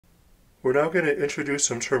We're now going to introduce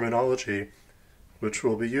some terminology which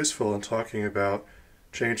will be useful in talking about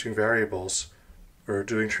changing variables, or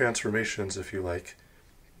doing transformations, if you like,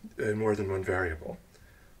 in more than one variable.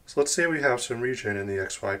 So let's say we have some region in the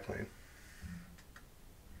xy plane.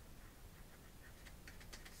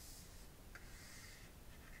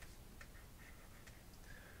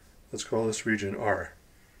 Let's call this region R.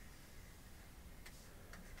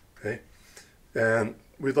 Okay, and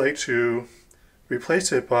we'd like to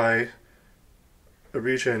replace it by a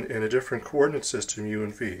region in a different coordinate system, u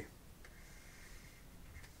and v.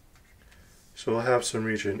 So we'll have some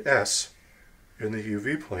region S in the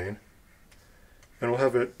uv plane, and we'll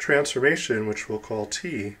have a transformation which we'll call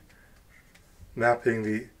T, mapping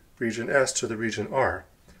the region S to the region R.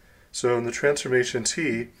 So in the transformation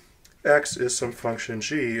T, x is some function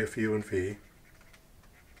g of u and v,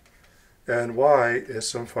 and y is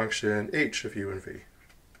some function h of u and v.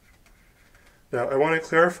 Now I want to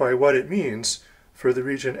clarify what it means for the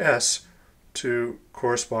region S to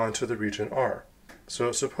correspond to the region R.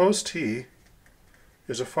 So suppose t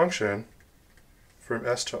is a function from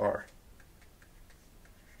S to R.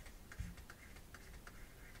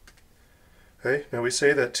 Okay, now we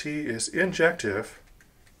say that t is injective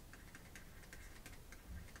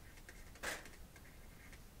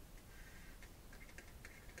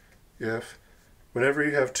if whenever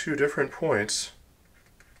you have two different points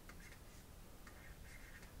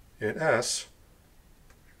in S,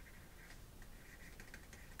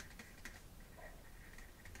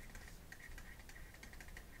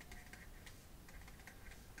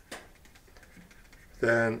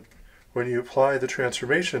 then when you apply the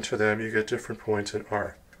transformation to them, you get different points in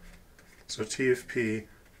R. So T of P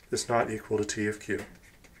is not equal to T of Q.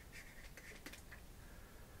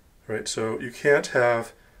 Right, so you can't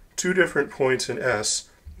have two different points in S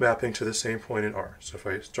mapping to the same point in R. So if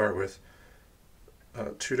I start with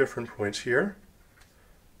two different points here,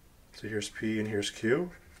 so here's P and here's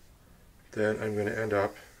Q, then I'm going to end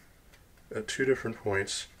up at two different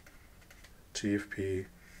points, T of P,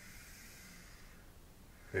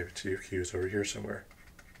 maybe T of Q is over here somewhere.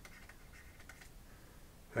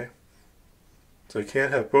 Okay, so you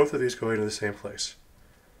can't have both of these going to the same place.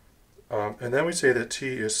 And then we say that T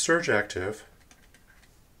is surjective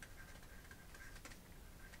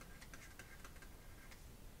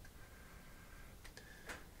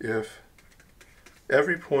if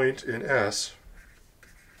every point in S,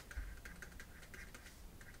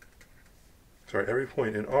 every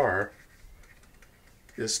point in R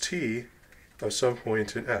is T of some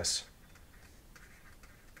point in S.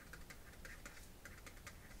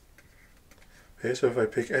 Okay, so if I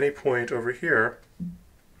pick any point over here,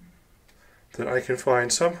 then I can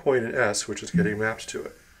find some point in S which is getting mapped to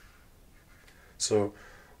it. So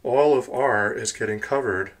all of R is getting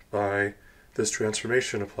covered by this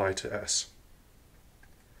transformation applied to S.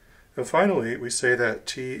 And finally, we say that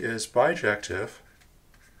T is bijective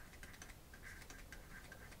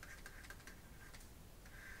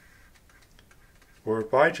or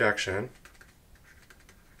bijection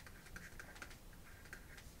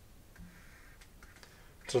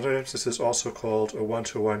sometimes this is also called a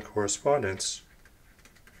one-to-one correspondence.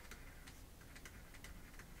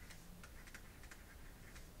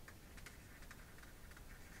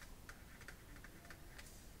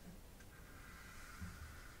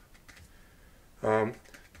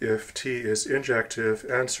 If T is injective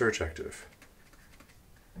and surjective.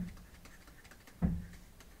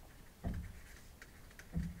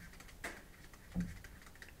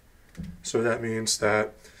 So that means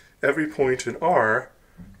that every point in R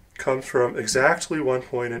comes from exactly one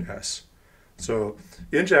point in S. So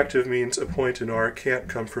injective means a point in R can't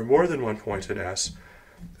come from more than one point in S,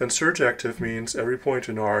 and surjective means every point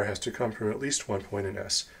in R has to come from at least one point in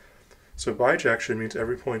S. So bijection means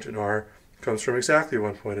every point in R comes from exactly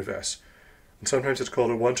one point of S. And sometimes it's called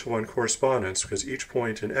a one-to-one correspondence because each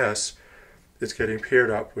point in S is getting paired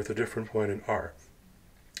up with a different point in R.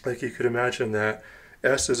 Like you could imagine that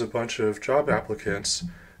S is a bunch of job applicants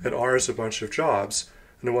and R is a bunch of jobs,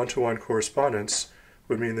 and a one-to-one correspondence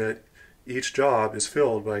would mean that each job is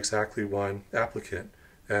filled by exactly one applicant,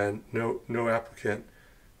 and no applicant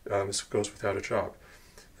goes without a job.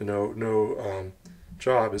 And no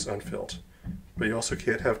job is unfilled. But you also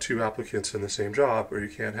can't have two applicants in the same job, or you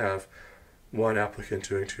can't have one applicant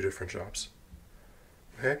doing two different jobs.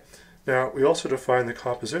 Okay? Now, we also define the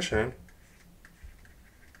composition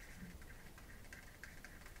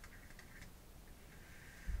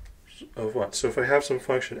of what? So if I have some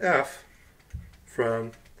function f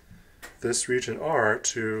from this region R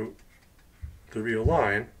to the real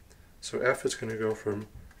line, so f is going to go from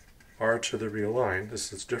R to the real line.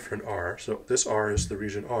 This is different R. So this R is the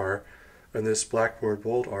region R. and this blackboard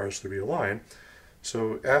bold r is the real line.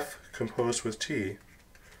 So f composed with t,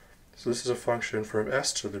 so this is a function from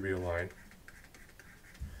s to the real line.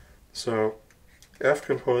 So f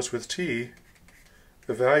composed with t,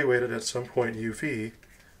 evaluated at some point uv,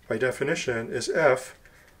 by definition is f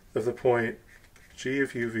of the point g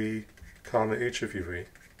of uv, comma h of uv.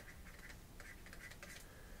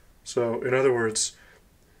 So in other words,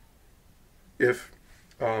 if,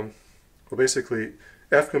 basically,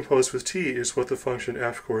 f composed with t is what the function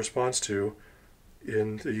f corresponds to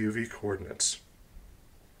in the uv coordinates.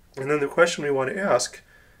 And then the question we want to ask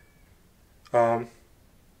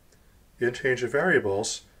in change of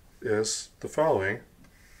variables is the following.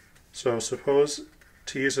 So suppose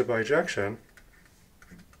t is a bijection,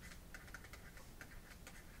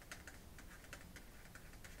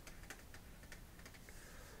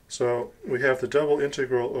 so we have the double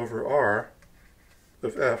integral over r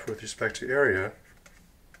of f with respect to area,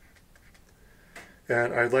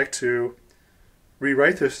 and I'd like to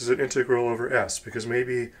rewrite this as an integral over s, because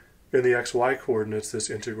maybe in the xy coordinates this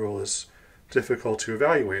integral is difficult to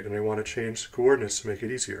evaluate and I want to change the coordinates to make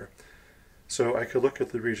it easier. So I could look at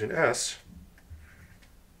the region S,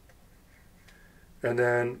 and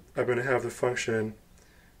then I'm going to have the function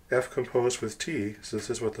f composed with t, so this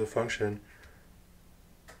is what the function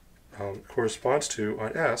corresponds to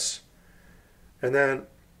on S, and then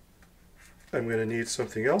I'm going to need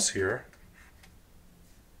something else here,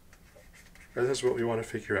 and this is what we want to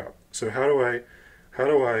figure out. So how do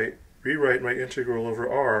I rewrite my integral over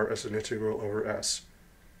r as an integral over s?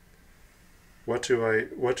 What do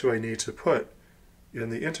I need to put in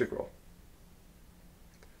the integral?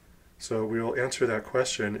 So we will answer that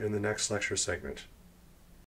question in the next lecture segment.